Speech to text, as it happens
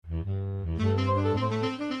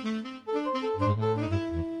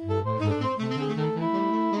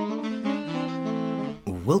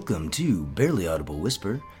Welcome to Barely Audible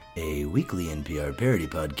Whisper, a weekly NPR parody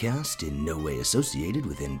podcast in no way associated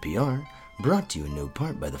with NPR, brought to you in no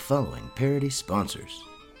part by the following parody sponsors.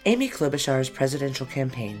 Amy Klobuchar's presidential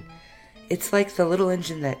campaign. It's like the little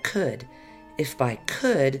engine that could, if by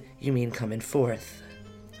could you mean coming forth.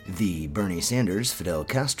 The Bernie Sanders Fidel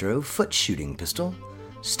Castro foot shooting pistol.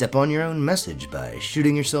 Step on your own message by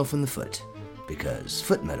shooting yourself in the foot, because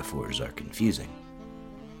foot metaphors are confusing.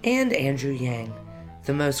 And Andrew Yang,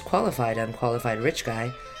 the most qualified unqualified rich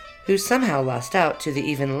guy, who somehow lost out to the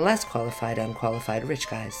even less qualified unqualified rich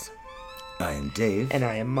guys. I am Dave. And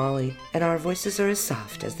I am Molly, and our voices are as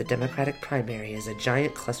soft as the Democratic primary is a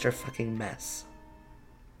giant cluster-fucking mess.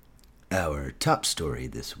 Our top story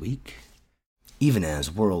this week. Even as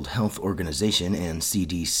World Health Organization and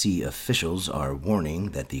CDC officials are warning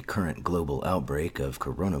that the current global outbreak of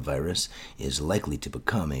coronavirus is likely to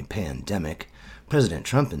become a pandemic, President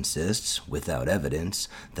Trump insists, without evidence,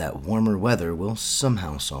 that warmer weather will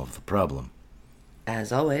somehow solve the problem.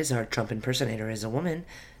 As always, our Trump impersonator is a woman,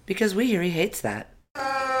 because we hear he hates that.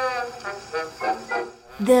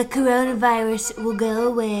 The coronavirus will go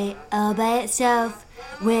away all by itself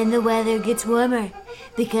when the weather gets warmer,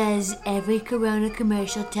 because every Corona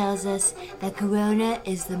commercial tells us that Corona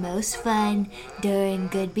is the most fun during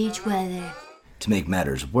good beach weather. To make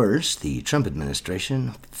matters worse, the Trump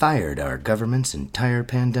administration fired our government's entire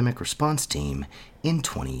pandemic response team in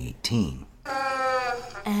 2018.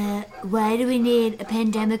 Why do we need a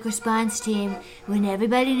pandemic response team when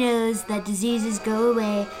everybody knows that diseases go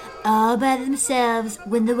away all by themselves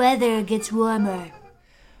when the weather gets warmer?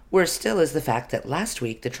 Worse still is the fact that last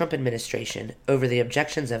week the Trump administration, over the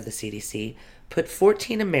objections of the CDC, put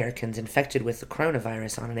 14 Americans infected with the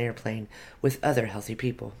coronavirus on an airplane with other healthy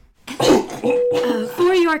people.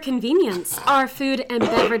 For your convenience, our food and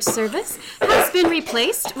beverage service has been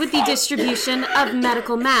replaced with the distribution of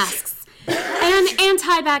medical masks and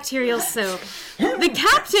antibacterial soap. The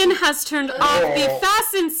captain has turned off the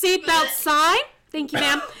fasten seatbelt sign. Thank you,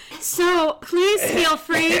 ma'am. So please feel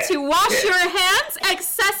free to wash your hands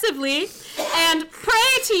excessively and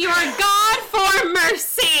pray to your God for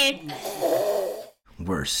mercy.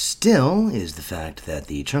 Worse still is the fact that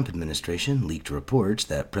the Trump administration leaked reports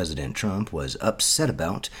that President Trump was upset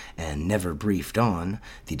about and never briefed on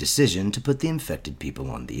the decision to put the infected people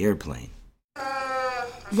on the airplane.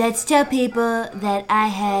 Let's tell people that I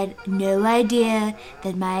had no idea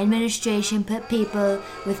that my administration put people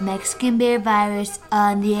with Mexican beer virus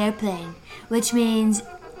on the airplane, which means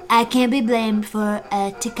I can't be blamed for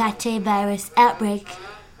a Tecate virus outbreak.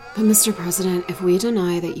 But Mr. President, if we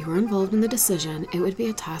deny that you were involved in the decision, it would be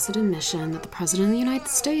a tacit admission that the President of the United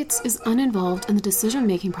States is uninvolved in the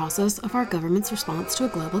decision-making process of our government's response to a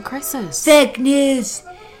global crisis. Fake news!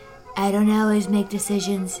 I don't always make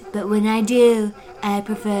decisions, but when I do, I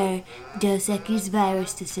prefer Dos Equis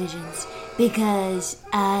virus decisions, because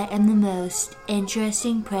I am the most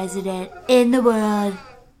interesting president in the world.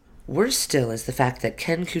 Worse still is the fact that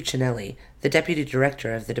Ken Cuccinelli, the Deputy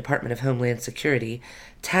Director of the Department of Homeland Security,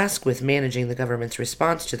 tasked with managing the government's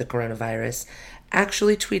response to the coronavirus,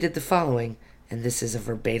 actually tweeted the following, and this is a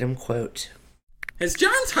verbatim quote. Has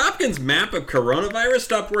Johns Hopkins' map of coronavirus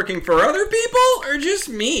stopped working for other people, or just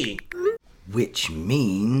me? Which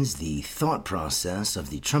means the thought process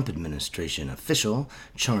of the Trump administration official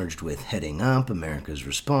charged with heading up America's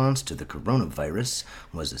response to the coronavirus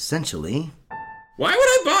was essentially, why would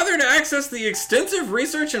I bother to access the extensive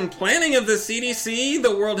research and planning of the CDC,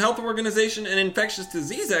 the World Health Organization, and infectious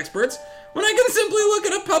disease experts when I can simply look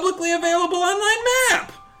at a publicly available online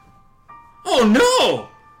map? Oh no!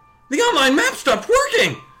 The online map stopped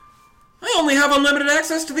working! I only have unlimited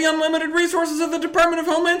access to the unlimited resources of the Department of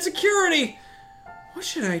Homeland Security. What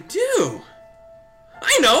should I do?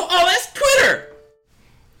 I know! I'll ask Twitter!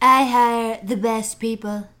 I hire the best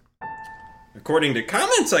people. According to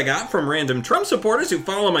comments I got from random Trump supporters who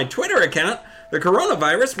follow my Twitter account, the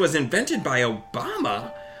coronavirus was invented by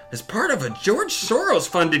Obama as part of a George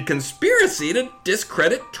Soros-funded conspiracy to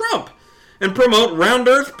discredit Trump and promote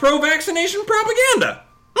round-earth pro-vaccination propaganda.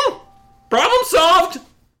 Problem solved!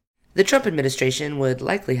 The Trump administration would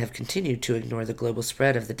likely have continued to ignore the global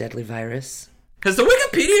spread of the deadly virus. Has the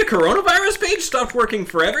Wikipedia coronavirus page stopped working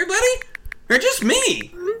for everybody? Or just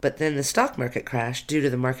me? But then the stock market crashed due to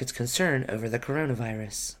the market's concern over the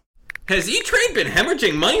coronavirus. Has E-Trade been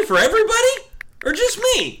hemorrhaging money for everybody? Or just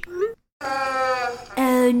me?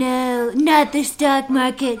 Oh no, not the stock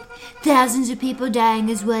market. Thousands of people dying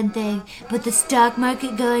is one thing, but the stock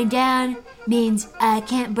market going down means I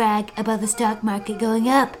can't brag about the stock market going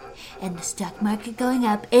up. And the stock market going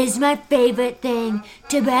up is my favorite thing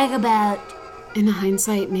to brag about. In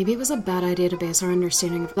hindsight, maybe it was a bad idea to base our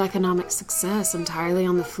understanding of economic success entirely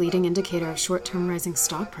on the fleeting indicator of short-term rising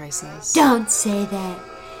stock prices. Don't say that.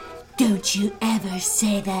 Don't you ever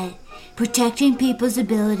say that. Protecting people's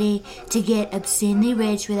ability to get obscenely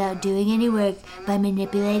rich without doing any work by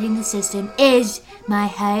manipulating the system is my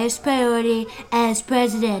highest priority as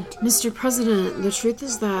president. Mr. President, the truth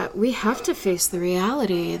is that we have to face the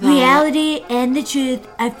reality that... Reality and the truth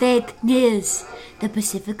are fake news. The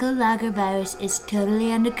Pacifico Lager virus is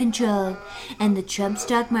totally under control, and the Trump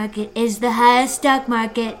stock market is the highest stock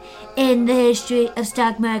market in the history of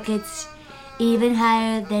stock markets. Even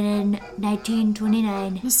higher than in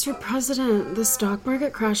 1929. Mr. President, the stock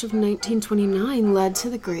market crash of 1929 led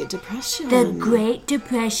to the Great Depression. The Great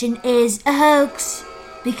Depression is a hoax.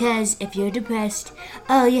 Because if you're depressed,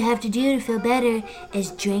 all you have to do to feel better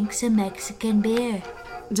is drink some Mexican beer.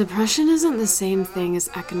 Depression isn't the same thing as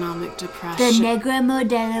economic The depression. Negro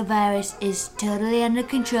Modelo virus is totally under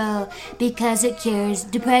control because it cures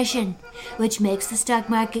depression, which makes the stock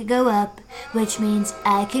market go up, which means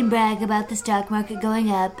I can brag about the stock market going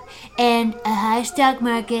up, and a high stock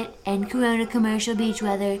market and Corona commercial beach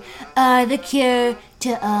weather are the cure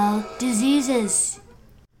to all diseases.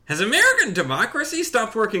 Has American democracy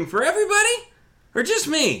stopped working for everybody? Or just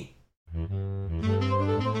me?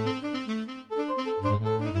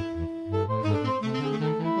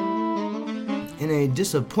 In a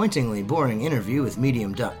disappointingly boring interview with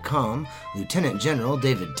Medium.com, Lieutenant General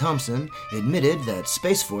David Thompson admitted that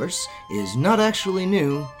Space Force is not actually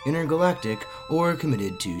new, intergalactic, or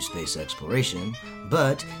committed to space exploration,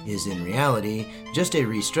 but is in reality just a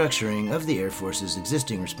restructuring of the Air Force's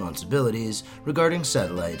existing responsibilities regarding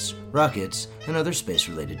satellites, rockets, and other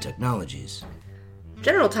space-related technologies.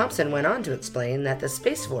 General Thompson went on to explain that the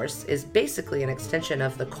Space Force is basically an extension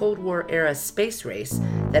of the Cold War-era space race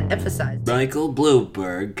that emphasized... Michael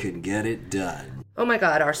Bloomberg can get it done. Oh my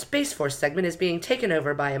god, our Space Force segment is being taken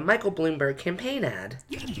over by a Michael Bloomberg campaign ad.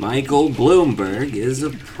 Michael Bloomberg is a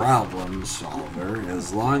problem solver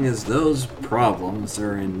as long as those problems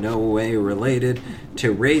are in no way related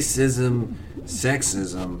to racism,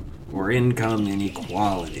 sexism, or income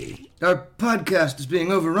inequality. Our podcast is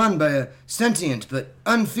being overrun by a sentient but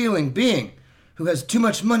unfeeling being who has too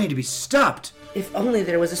much money to be stopped. If only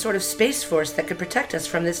there was a sort of Space Force that could protect us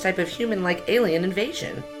from this type of human-like alien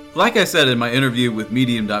invasion. Like I said in my interview with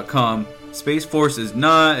Medium.com, Space Force is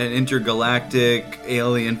not an intergalactic,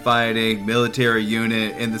 alien-fighting military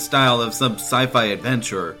unit in the style of some sci-fi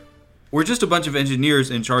adventure. We're just a bunch of engineers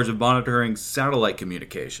in charge of monitoring satellite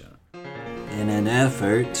communication. In an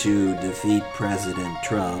effort to defeat President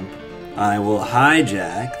Trump, I will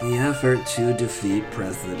hijack the effort to defeat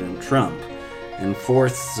President Trump and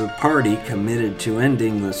force the party committed to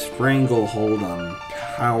ending the stranglehold on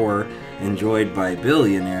power enjoyed by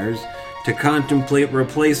billionaires to contemplate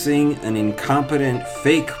replacing an incompetent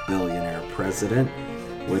fake billionaire president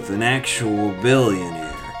with an actual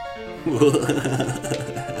billionaire.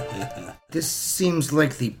 This seems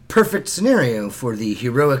like the perfect scenario for the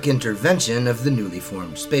heroic intervention of the newly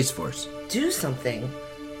formed Space Force. Do something.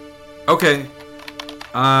 Okay,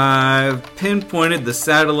 I've pinpointed the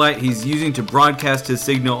satellite he's using to broadcast his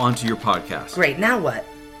signal onto your podcast. Great, now what?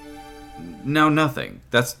 Now nothing.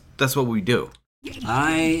 That's what we do.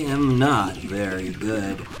 I am not very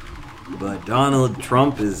good, but Donald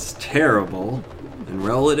Trump is terrible, and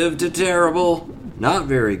relative to terrible, not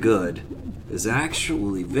very good, is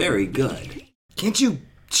actually very good. Can't you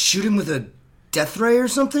shoot him with a death ray or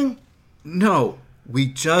something? No, we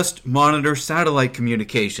just monitor satellite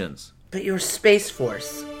communications. But you're Space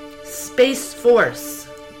Force. Space Force!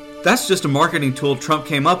 That's just a marketing tool Trump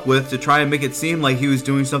came up with to try and make it seem like he was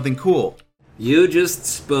doing something cool. You just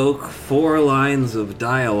spoke 4 lines of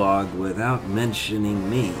dialogue without mentioning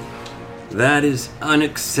me. That is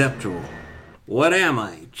unacceptable. What am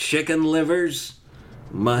I, chicken livers?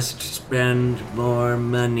 Must spend more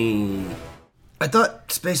money. I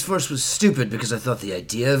thought Space Force was stupid because I thought the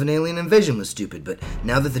idea of an alien invasion was stupid, but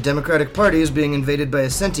now that the Democratic Party is being invaded by a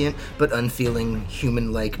sentient but unfeeling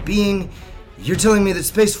human-like being, you're telling me that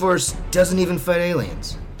Space Force doesn't even fight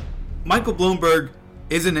aliens. Michael Bloomberg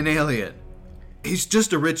isn't an alien. He's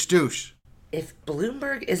just a rich douche. If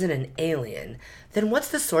Bloomberg isn't an alien, then what's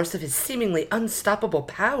the source of his seemingly unstoppable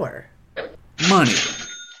power? Money.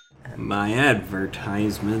 My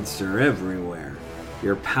advertisements are everywhere.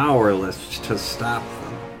 You're powerless to stop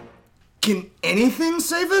them. Can anything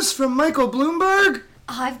save us from Michael Bloomberg?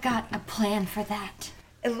 I've got a plan for that.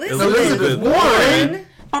 Elizabeth Warren!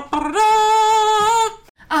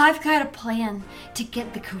 I've got a plan to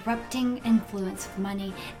get the corrupting influence of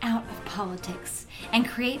money out of politics and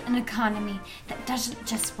create an economy that doesn't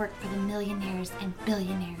just work for the millionaires and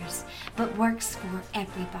billionaires, but works for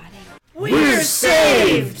everybody. We're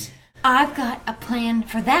saved! I've got a plan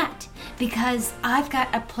for that because I've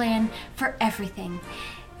got a plan for everything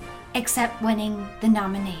except winning the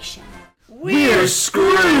nomination. We're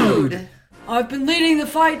screwed! I've been leading the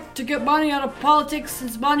fight to get money out of politics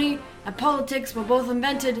since money and politics were both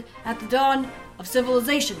invented at the dawn of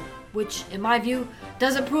civilization, which, in my view,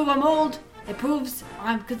 doesn't prove I'm old, it proves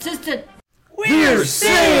I'm consistent. We're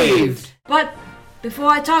saved! But before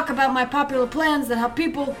I talk about my popular plans that help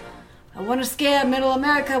people, I want to scare Middle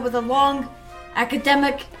America with a long,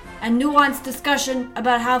 academic, and nuanced discussion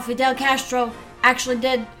about how Fidel Castro actually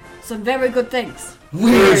did some very good things.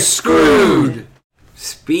 We're screwed!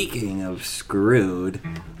 Speaking of screwed,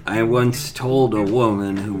 I once told a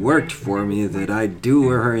woman who worked for me that I'd do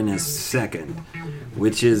her in a second,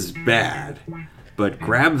 which is bad. But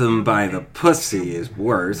grab them by the pussy is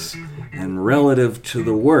worse, and relative to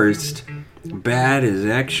the worst, bad is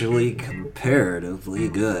actually comparatively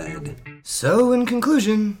good. So, in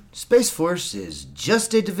conclusion, Space Force is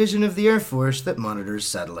just a division of the Air Force that monitors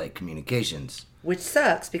satellite communications. Which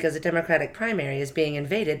sucks because a Democratic primary is being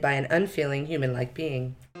invaded by an unfeeling human-like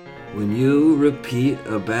being. When you repeat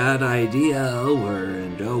a bad idea over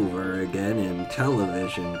and over again in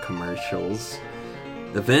television commercials,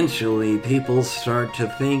 eventually people start to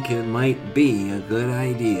think it might be a good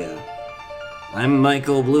idea. I'm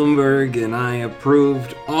Michael Bloomberg, and I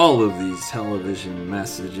approved all of these television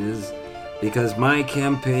messages because my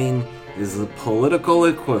campaign is the political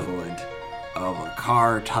equivalent of a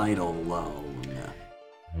car title loan.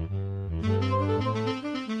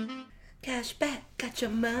 Cash back, got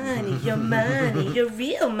your money, your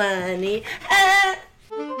real money. Ah!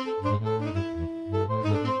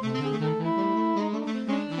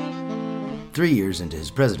 3 years into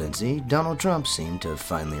his presidency, Donald Trump seemed to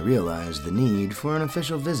finally realize the need for an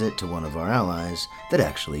official visit to one of our allies that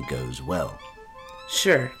actually goes well.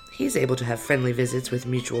 Sure, he's able to have friendly visits with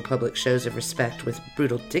mutual public shows of respect with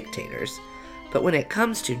brutal dictators, but when it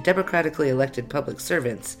comes to democratically elected public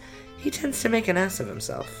servants, he tends to make an ass of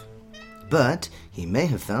himself. But he may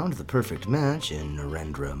have found the perfect match in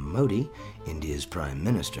Narendra Modi, India's prime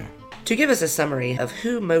minister. To give us a summary of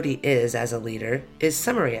who Modi is as a leader is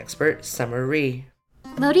summary expert Summer Ree.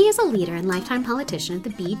 Modi is a leader and lifetime politician of the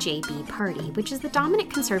BJP party, which is the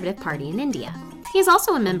dominant conservative party in India. He is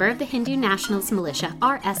also a member of the Hindu Nationalist Militia,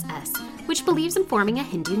 RSS, which believes in forming a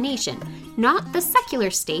Hindu nation, not the secular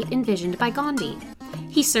state envisioned by Gandhi.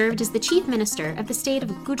 He served as the chief minister of the state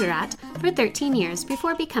of Gujarat for 13 years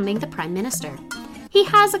before becoming the prime minister. He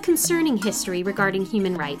has a concerning history regarding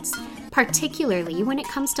human rights, particularly when it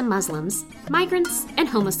comes to Muslims, migrants, and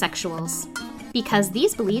homosexuals. Because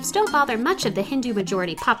these beliefs don't bother much of the Hindu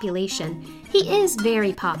majority population, he is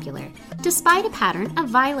very popular, despite a pattern of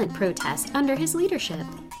violent protest under his leadership.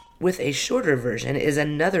 With a shorter version is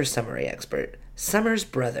another summary expert, Summer's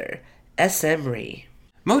brother, SM Ree.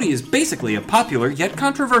 Modi is basically a popular yet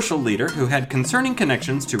controversial leader who had concerning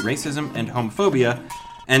connections to racism and homophobia,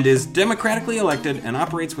 and is democratically elected and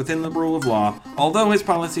operates within the rule of law, although his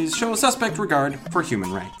policies show a suspect regard for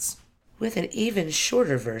human rights. With an even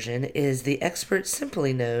shorter version is the expert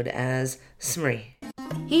simply known as Smree.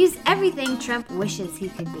 He's everything Trump wishes he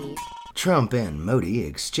could be. Trump and Modi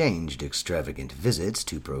exchanged extravagant visits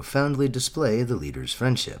to profoundly display the leaders'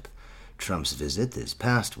 friendship. Trump's visit this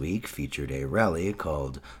past week featured a rally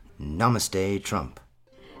called Namaste Trump.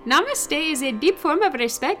 Namaste is a deep form of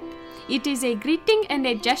respect. It is a greeting and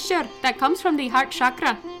a gesture that comes from the heart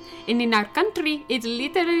chakra. And in our country, it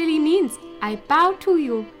literally means, I bow to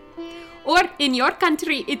you. Or in your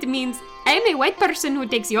country, it means, I am a white person who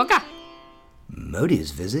takes yoga.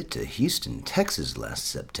 Modi's visit to Houston, Texas last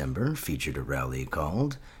September featured a rally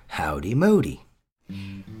called Howdy Modi.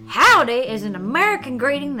 Howdy is an American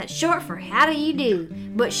greeting that's short for how do you do,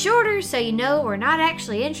 but shorter so you know we're not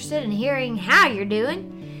actually interested in hearing how you're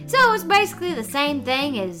doing. So it's basically the same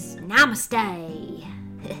thing as namaste.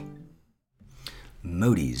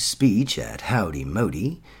 Modi's speech at Howdy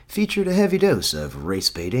Modi featured a heavy dose of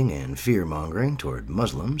race-baiting and fear-mongering toward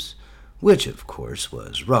Muslims, which, of course,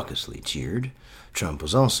 was raucously cheered. Trump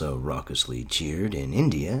was also raucously cheered in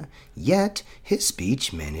India, yet his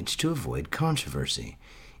speech managed to avoid controversy.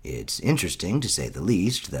 It's interesting, to say the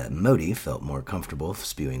least, that Modi felt more comfortable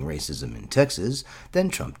spewing racism in Texas than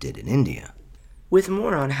Trump did in India. With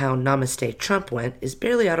more on how Namaste Trump went is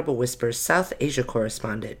Barely Audible Whisper's South Asia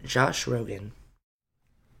correspondent Josh Rogan.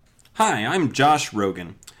 Hi, I'm Josh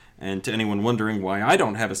Rogan, and to anyone wondering why I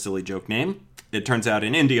don't have a silly joke name, It turns out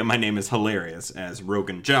in India my name is hilarious, as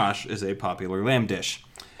Rogan Josh is a popular lamb dish.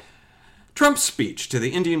 Trump's speech to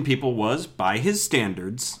the Indian people was, by his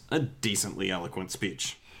standards, a decently eloquent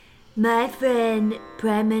speech. My friend,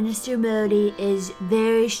 Prime Minister Modi, is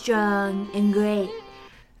very strong and great.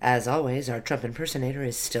 As always, our Trump impersonator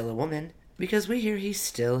is still a woman, because we hear he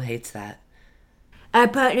still hates that. Our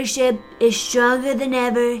partnership is stronger than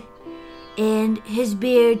ever, and his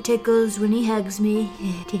beard tickles when he hugs me.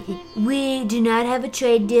 We do not have a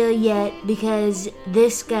trade deal yet because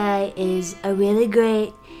this guy is a really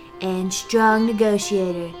great and strong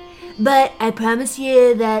negotiator. But I promise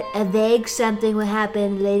you that a vague something will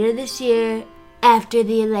happen later this year after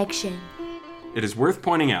the election. It is worth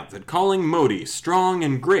pointing out that calling Modi strong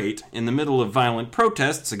and great in the middle of violent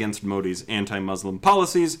protests against Modi's anti-Muslim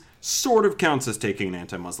policies sort of counts as taking an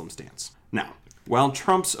anti-Muslim stance. Now, while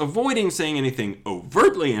Trump's avoiding saying anything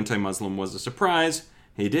overtly anti-Muslim was a surprise,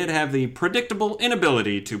 he did have the predictable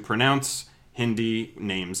inability to pronounce Hindi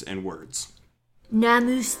names and words.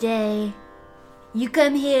 Namaste. You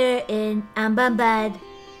come here in Ahmedabad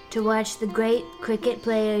to watch the great cricket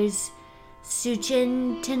players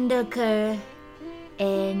Sachin Tendulkar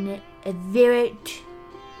and Virat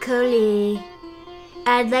Kohli.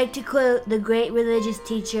 I'd like to quote the great religious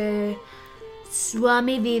teacher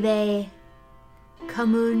Swami Vivekananda.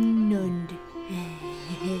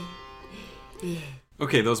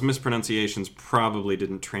 Okay, those mispronunciations probably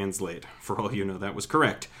didn't translate. For all you know, that was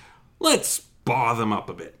correct. Let's baw them up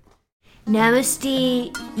a bit.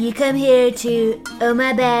 Namaste. You come here to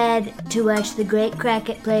Ahmedabad to watch the great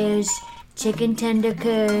cricket players Sachin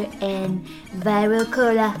Tendulkar and Virat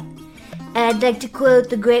Kohli. I'd like to quote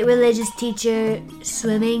the great religious teacher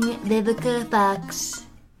Swimming Vivekananda.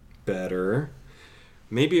 Better.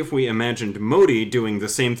 Maybe if we imagined Modi doing the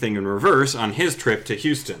same thing in reverse on his trip to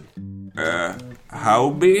Houston.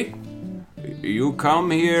 Howdy? You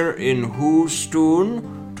come here in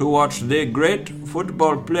Houston to watch the great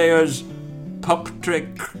football players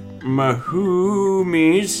Patrick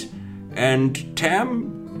Mahomes and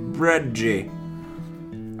Tom Brady.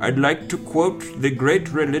 I'd like to quote the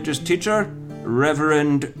great religious teacher,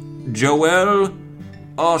 Reverend Joel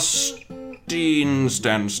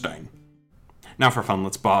Osteenstein. Now for fun,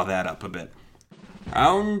 let's baw that up a bit.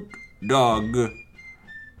 Hound dog,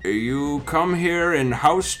 you come here in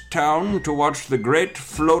Housetown to watch the great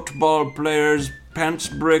floatball players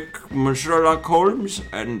Pantsbrick, Sherlock Holmes,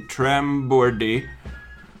 and Tram Bordy.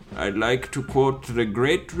 I'd like to quote the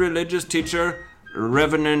great religious teacher,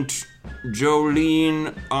 Reverend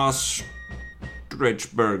Jolene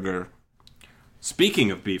Ostrichberger.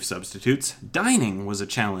 Speaking of beef substitutes, dining was a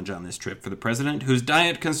challenge on this trip for the president, whose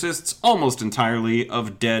diet consists almost entirely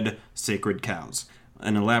of dead sacred cows.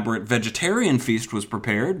 An elaborate vegetarian feast was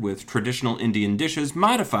prepared with traditional Indian dishes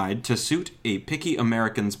modified to suit a picky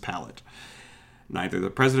American's palate. Neither the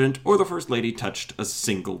president or the first lady touched a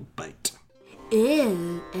single bite.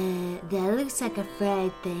 Ew, that looks like a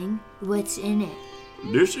fried thing. What's in it?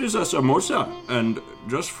 This is a samosa, and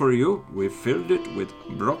just for you, we filled it with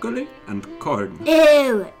broccoli and corn.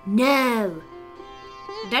 Ew, no.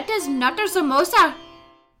 That is not a samosa.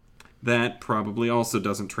 That probably also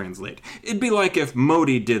doesn't translate. It'd be like if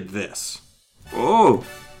Modi did this. Oh,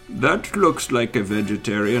 that looks like a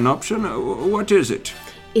vegetarian option. What is it?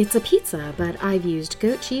 It's a pizza, but I've used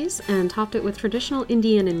goat cheese and topped it with traditional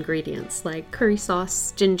Indian ingredients like curry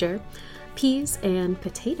sauce, ginger, peas, and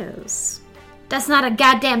potatoes. That's not a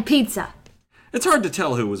goddamn pizza. It's hard to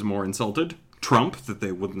tell who was more insulted. Trump, that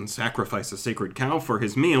they wouldn't sacrifice a sacred cow for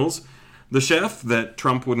his meals. The chef, that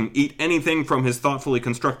Trump wouldn't eat anything from his thoughtfully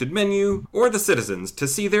constructed menu. Or the citizens, to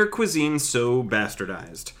see their cuisine so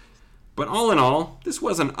bastardized. But all in all, this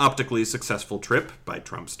was an optically successful trip by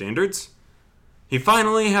Trump standards. He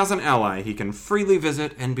finally has an ally he can freely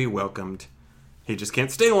visit and be welcomed. He just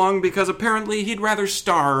can't stay long because apparently he'd rather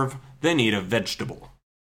starve than eat a vegetable.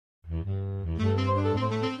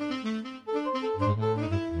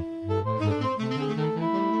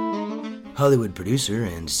 Hollywood producer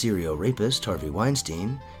and serial rapist Harvey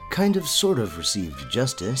Weinstein sort of received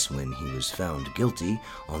justice when he was found guilty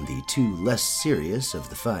on the 2 less serious of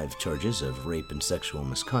the 5 charges of rape and sexual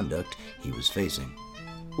misconduct he was facing.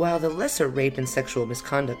 While the lesser rape and sexual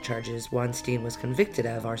misconduct charges Weinstein was convicted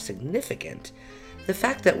of are significant, the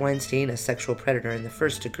fact that Weinstein, a sexual predator in the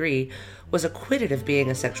first degree, was acquitted of being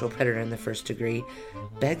a sexual predator in the first degree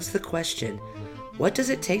begs the question, what does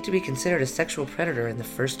it take to be considered a sexual predator in the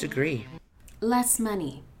first degree? Less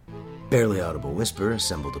money. Barely Audible Whisper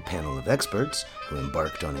assembled a panel of experts who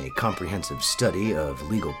embarked on a comprehensive study of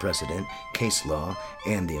legal precedent, case law,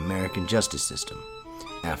 and the American justice system.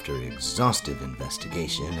 After exhaustive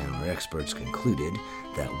investigation, our experts concluded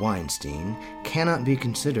that Weinstein cannot be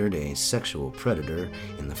considered a sexual predator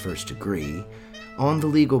in the first degree on the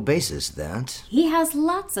legal basis that he has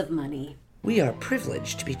lots of money. We are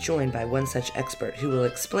privileged to be joined by one such expert who will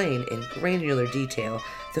explain in granular detail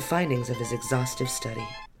the findings of his exhaustive study.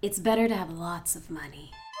 It's better to have lots of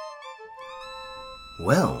money.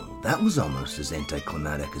 Well, that was almost as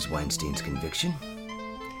anticlimactic as Weinstein's conviction.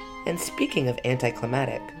 And speaking of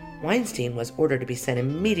anticlimactic, Weinstein was ordered to be sent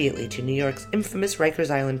immediately to New York's infamous Rikers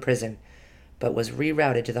Island prison, but was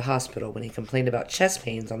rerouted to the hospital when he complained about chest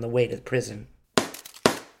pains on the way to the prison.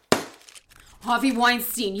 Harvey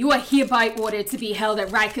Weinstein, you are hereby ordered to be held at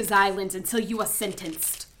Rikers Island until you are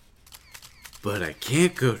sentenced. But I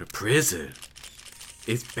can't go to prison.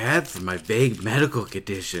 It's bad for my vague medical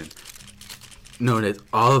condition, known as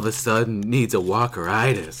all of a sudden needs a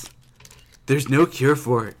Walkeritis. There's no cure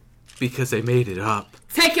for it because I made it up.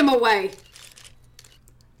 Take him away!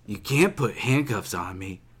 You can't put handcuffs on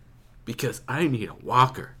me because I need a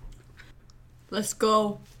walker. Let's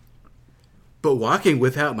go. But walking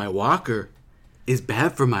without my walker is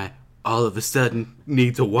bad for my all of a sudden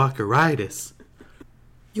needs a Walkeritis.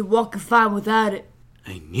 You're walking fine without it.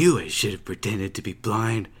 I knew I should have pretended to be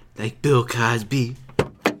blind like Bill Cosby.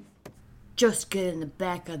 Just get in the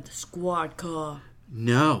back of the squad car.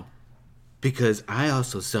 No, because I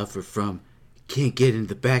also suffer from can't get in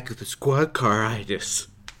the back of the squad car-itis.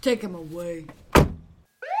 Take him away.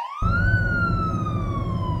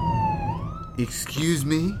 Excuse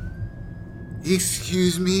me?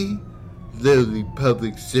 Excuse me? Lowly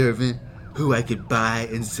public servant who I could buy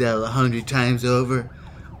and sell 100 times over.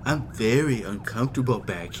 I'm very uncomfortable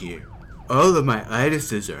back here. All of my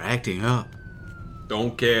itises are acting up.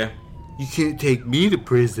 Don't care. You can't take me to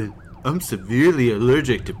prison. I'm severely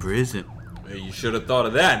allergic to prison. You should have thought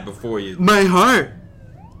of that before you... My heart!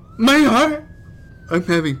 My heart! I'm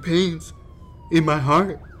having pains in my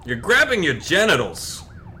heart. You're grabbing your genitals.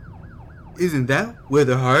 Isn't that where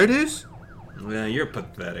the heart is? Yeah, you're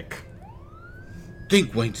pathetic.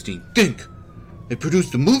 Think, Weinstein, think. I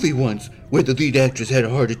produced a movie once where the lead actress had a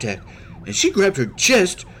heart attack, and she grabbed her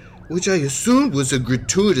chest, which I assumed was a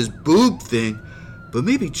gratuitous boob thing, but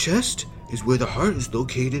maybe chest is where the heart is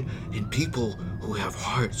located in people who have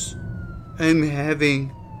hearts. I'm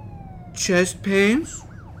having chest pains?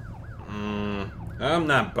 I'm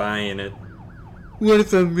not buying it. What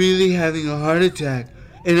if I'm really having a heart attack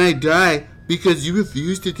and I die because you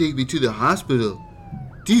refuse to take me to the hospital?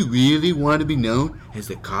 Do you really want to be known as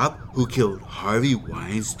the cop who killed Harvey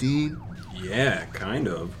Weinstein? Yeah, kind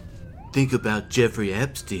of. Think about Jeffrey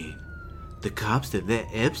Epstein. The cops that let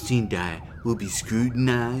Epstein die will be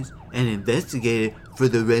scrutinized and investigated for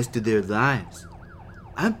the rest of their lives.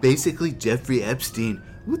 I'm basically Jeffrey Epstein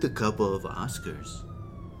with a couple of Oscars.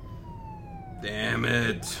 Damn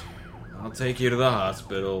it. I'll take you to the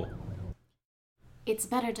hospital. It's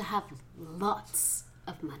better to have lots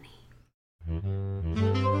of money. I'm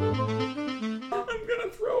gonna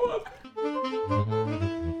throw up.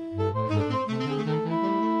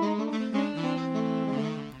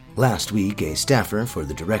 Last week, a staffer for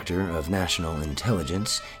the Director of National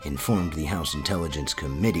Intelligence informed the House Intelligence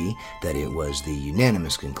Committee that it was the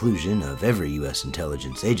unanimous conclusion of every U.S.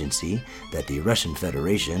 intelligence agency that the Russian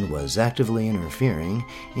Federation was actively interfering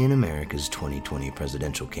in America's 2020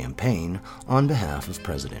 presidential campaign on behalf of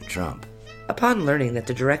President Trump. Upon learning that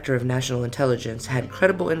the Director of National Intelligence had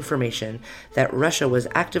credible information that Russia was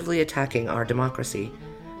actively attacking our democracy,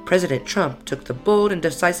 President Trump took the bold and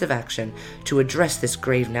decisive action to address this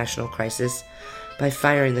grave national crisis by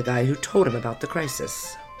firing the guy who told him about the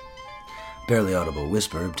crisis. Barely Audible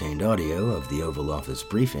Whisper obtained audio of the Oval Office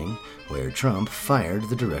briefing where Trump fired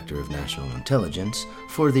the Director of National Intelligence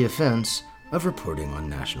for the offense of reporting on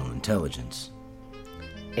national intelligence.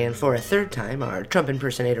 And for a third time, our Trump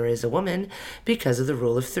impersonator is a woman because of the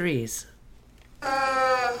rule of threes.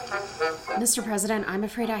 Mr. President, I'm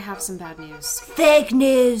afraid I have some bad news. Fake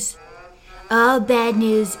news! All bad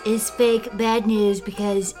news is fake bad news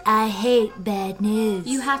because I hate bad news.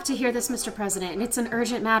 You have to hear this, Mr. President, and it's an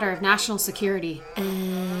urgent matter of national security.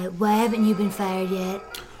 Why haven't you been fired yet?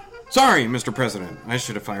 Sorry, Mr. President. I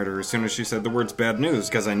should have fired her as soon as she said the words bad news,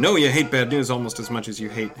 because I know you hate bad news almost as much as you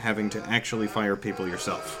hate having to actually fire people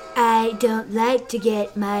yourself. I don't like to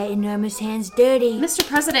get my enormous hands dirty. Mr.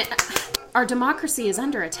 President, our democracy is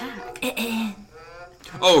under attack.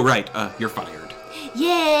 Oh, right. You're fired.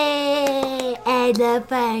 Yay! I love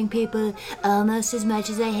firing people almost as much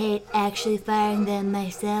as I hate actually firing them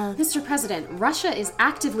myself. Mr. President, Russia is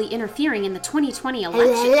actively interfering in the 2020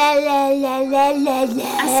 election. La la la la la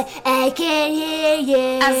la. I can't hear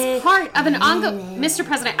you. As part of an Mr.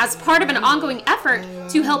 President, as part of an ongoing effort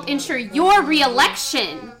to help ensure your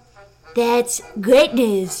re-election. That's great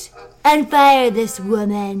news. Unfire this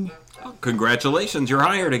woman. Congratulations, you're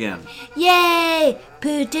hired again. Yay!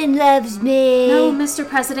 Putin loves me. No, Mr.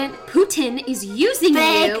 President, Putin is using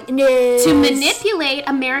Fake you news. to manipulate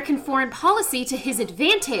American foreign policy to his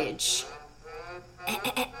advantage.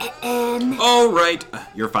 Oh, right.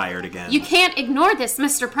 You're fired again. You can't ignore this,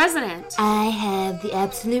 Mr. President. I have the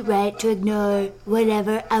absolute right to ignore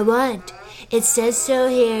whatever I want. It says so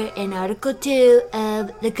here in Article 2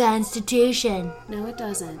 of the Constitution. No, it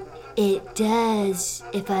doesn't. It does.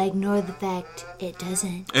 If I ignore the fact, it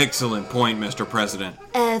doesn't. Excellent point, Mr. President.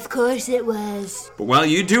 Of course it was. But while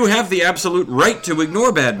you do have the absolute right to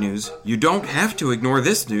ignore bad news, you don't have to ignore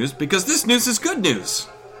this news because this news is good news.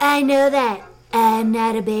 I know that. I'm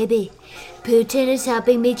not a baby. Putin is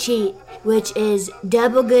helping me cheat, which is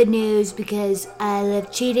double good news because I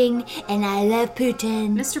love cheating and I love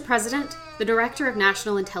Putin. Mr. President, the Director of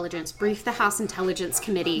National Intelligence briefed the House Intelligence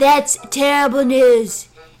Committee. That's terrible news.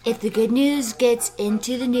 If the good news gets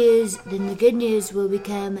into the news, then the good news will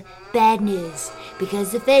become bad news,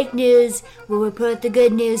 because the fake news will report the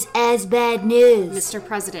good news as bad news. Mr.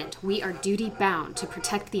 President, we are duty-bound to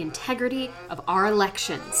protect the integrity of our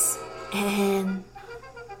elections.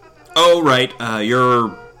 Oh, right.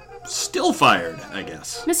 You're still fired, I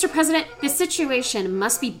guess. Mr. President, this situation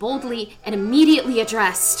must be boldly and immediately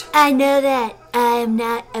addressed. I know that. I am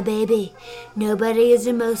not a baby. Nobody is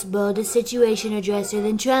the most boldest situation addresser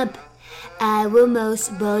than Trump. I will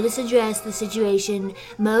most boldest address the situation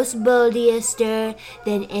most boldester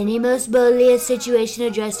than any most boldest situation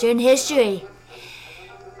addresser in history.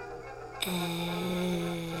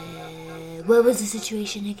 What was the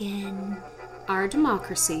situation again? Our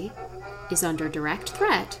democracy is under direct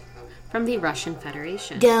threat from the Russian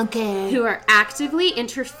Federation. Don't care. Who are actively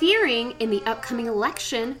interfering in the upcoming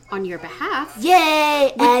election on your behalf.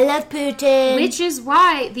 Yay! I love Putin. Which is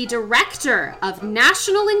why the Director of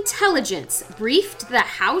National Intelligence briefed the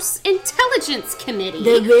House Intelligence Committee.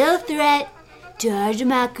 The real threat to our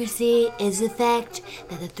democracy is the fact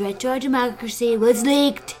that the threat to our democracy was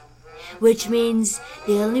leaked. Which means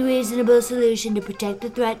the only reasonable solution to protect the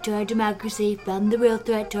threat to our democracy from the real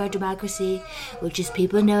threat to our democracy, which is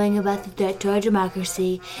people knowing about the threat to our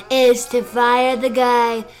democracy, is to fire the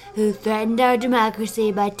guy who threatened our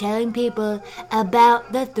democracy by telling people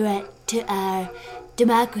about the threat to our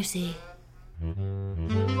democracy.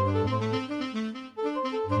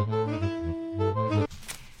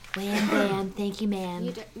 Wham bam, thank you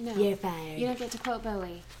ma'am. You're fired. You don't get to quote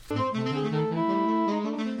Bowie.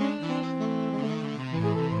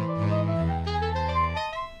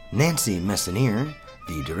 Nancy Messonnier,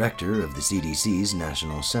 the director of the CDC's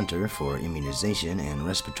National Center for Immunization and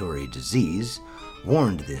Respiratory Disease,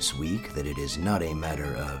 warned this week that it is not a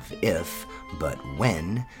matter of if, but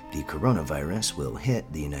when, the coronavirus will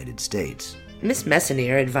hit the United States. Ms.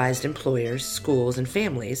 Messonnier advised employers, schools, and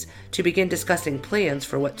families to begin discussing plans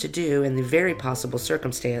for what to do in the very possible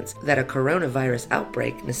circumstance that a coronavirus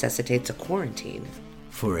outbreak necessitates a quarantine.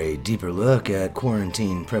 For a deeper look at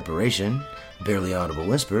quarantine preparation, Barely Audible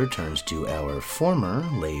Whisper turns to our former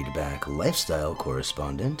laid-back lifestyle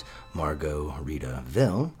correspondent, Margot Rita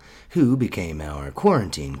Ville, who became our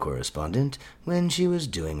quarantine correspondent when she was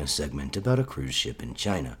doing a segment about a cruise ship in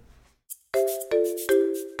China.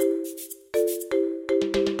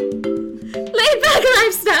 Laid-back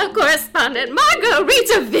lifestyle correspondent Margot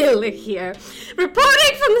Rita Ville here,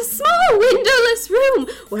 reporting from the small windowless room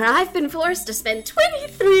where I've been forced to spend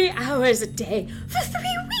 23 hours a day for 3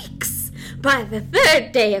 weeks. By the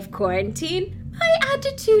 3rd day of quarantine, my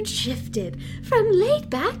attitude shifted from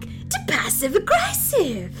laid-back to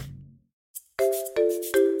passive-aggressive.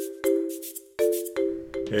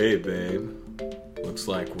 Hey, babe. Looks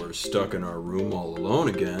like we're stuck in our room all alone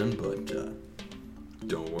again, but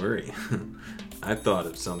don't worry. I thought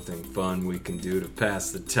of something fun we can do to pass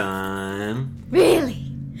the time. Really?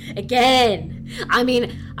 Again? I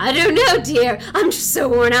mean, I don't know, dear. I'm just so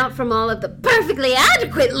worn out from all of the perfectly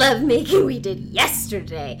adequate lovemaking we did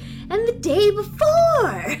yesterday and the day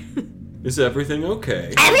before. Is everything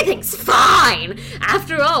okay? Everything's fine.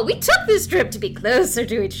 After all, we took this trip to be closer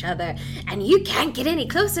to each other, and you can't get any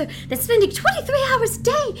closer than spending 23 hours a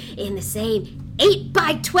day in the same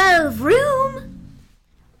 8x12 room.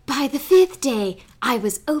 By the 5th day, I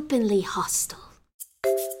was openly hostile.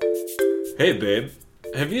 Hey, babe.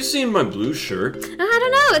 Have you seen my blue shirt? I don't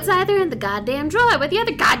know. It's either in the goddamn drawer with the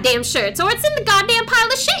other goddamn shirts, or it's in the goddamn pile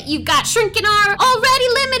of shit you've got shrinking our already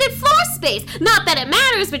limited floor space. Not that it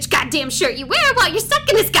matters which goddamn shirt you wear while you're stuck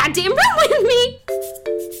in this goddamn room with me.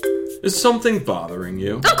 Is something bothering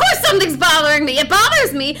you? Of course something's bothering me. It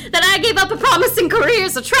bothers me that I gave up a promising career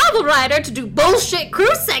as a travel writer to do bullshit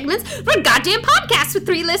cruise segments for a goddamn podcast with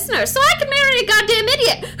 3 listeners, so I can marry a goddamn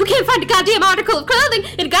idiot who can't find a goddamn article of clothing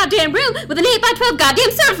in a goddamn room with an 8x12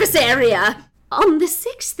 goddamn surface area. On the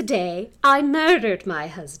 6th day, I murdered my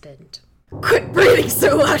husband. Quit breathing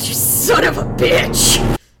so loud, you son of a bitch!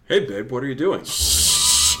 Hey, babe, what are you doing?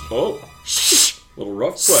 Shh. Oh. Shh. Little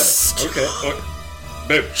rough play. Okay.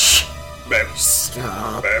 Babe. Shh. Babe.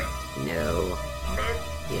 Stop. Babe. No. Babe.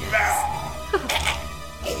 Yes.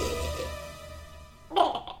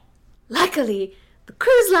 Luckily, the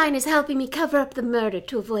cruise line is helping me cover up the murder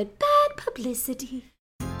to avoid bad publicity.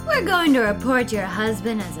 We're going to report your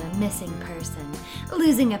husband as a missing person.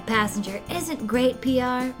 Losing a passenger isn't great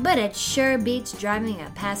PR, but it sure beats driving a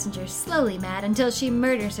passenger slowly mad until she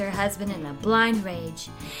murders her husband in a blind rage.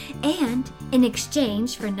 And in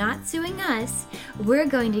exchange for not suing us, we're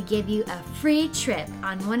going to give you a free trip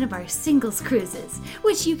on one of our singles cruises,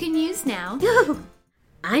 which you can use now.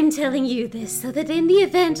 I'm telling you this so that in the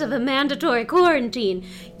event of a mandatory quarantine,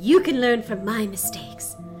 you can learn from my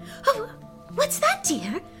mistakes. Oh, what's that,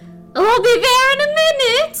 dear? I'll be there in a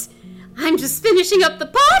minute. I'm just finishing up the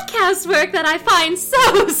podcast work that I find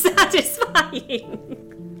so satisfying.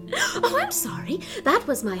 Oh, I'm sorry. That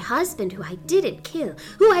was my husband who I didn't kill,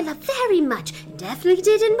 who I love very much, and definitely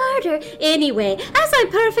didn't murder. Anyway, as I'm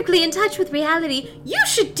perfectly in touch with reality, you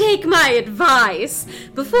should take my advice.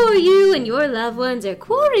 Before you and your loved ones are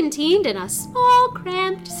quarantined in a small,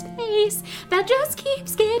 cramped space that just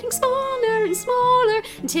keeps getting smaller and smaller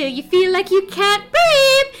until you feel like you can't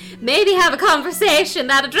breathe, maybe have a conversation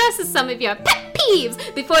that addresses some of your pet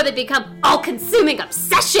peeves before they become all-consuming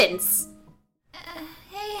obsessions.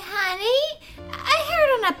 Honey, I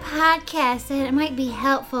heard on a podcast that it might be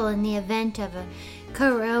helpful in the event of a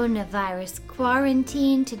coronavirus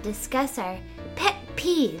quarantine to discuss our pet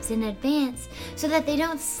peeves in advance so that they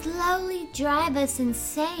don't slowly drive us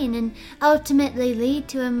insane and ultimately lead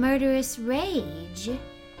to a murderous rage.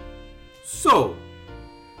 So,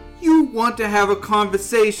 you want to have a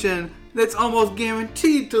conversation that's almost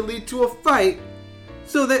guaranteed to lead to a fight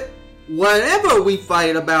so that whatever we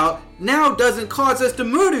fight about now doesn't cause us to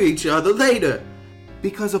murder each other later.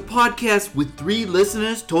 Because a podcast with 3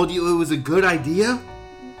 listeners told you it was a good idea?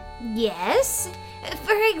 Yes.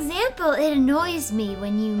 For example, it annoys me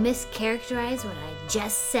when you mischaracterize what I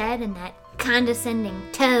just said in that condescending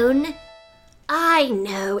tone. I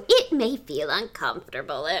know, it may feel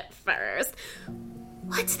uncomfortable at first.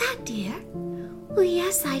 What's that, dear? Well,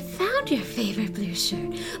 yes, I found your favorite blue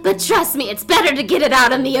shirt. But trust me, it's better to get it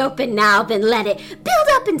out in the open now than let it build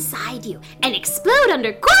up inside you and explode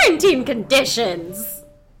under quarantine conditions.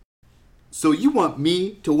 So you want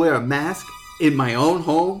me to wear a mask in my own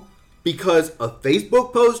home because a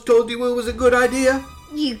Facebook post told you it was a good idea?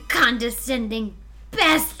 You condescending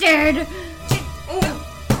bastard!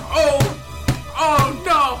 Oh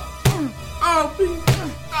no! Oh!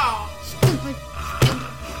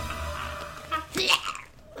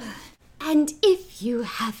 And if you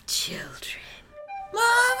have children.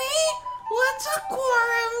 Mommy, what's a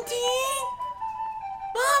quarantine?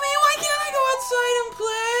 Mommy, why can't I go outside and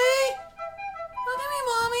play? Look at me,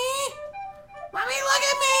 Mommy. Mommy, look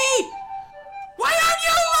at me. Why aren't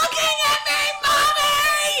you looking at me,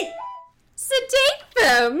 Mommy? Sedate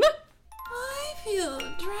them. I feel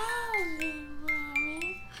drowsy,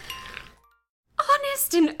 Mommy.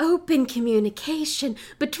 Honest and open communication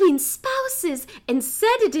between spouses and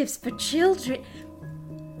sedatives for children.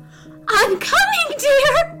 I'm coming,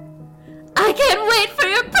 dear! I can't wait for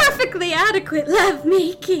your perfectly adequate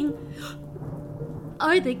lovemaking.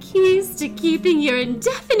 Are the keys to keeping your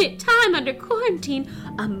indefinite time under quarantine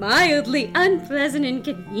a mildly unpleasant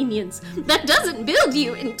inconvenience that doesn't build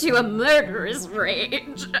you into a murderous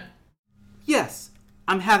rage? Yes,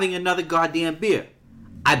 I'm having another goddamn beer.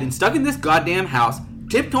 I've been stuck in this goddamn house,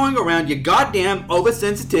 tiptoeing around your goddamn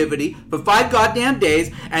oversensitivity for 5 goddamn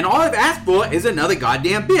days, and all I've asked for is another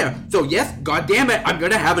goddamn beer. So yes, goddamn it, I'm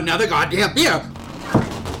gonna have another goddamn beer.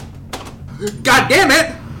 Goddamn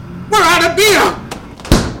it, we're out of beer!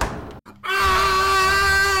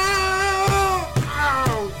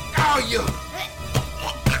 Oh, you...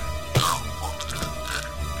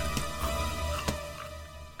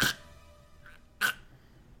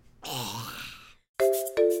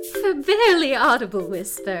 For barely audible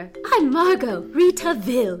whisper, I'm Margot Rita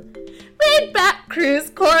Ville. laid-back cruise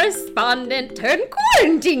correspondent turned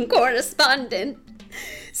quarantine correspondent,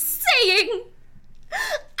 saying,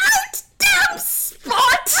 "Out damn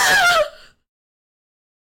spot!"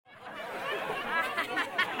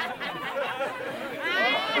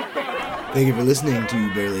 Thank you for listening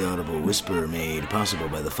to Barely Audible Whisper, made possible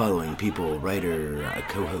by the following people: writer,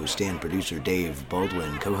 co-host, and producer Dave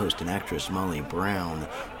Baldwin, co-host and actress Molly Brown,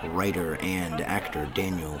 writer and actor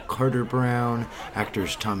Daniel Carter Brown,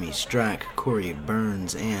 actors Tommy Strack, Corey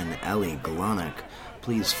Burns, and Ali Glonick.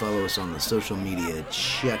 Please follow us on the social media,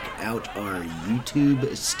 check out our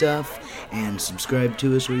YouTube stuff, and subscribe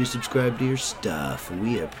to us where you subscribe to your stuff.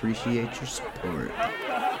 We appreciate your support.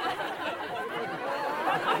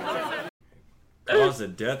 Cause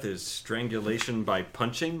of death is strangulation by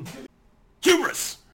punching?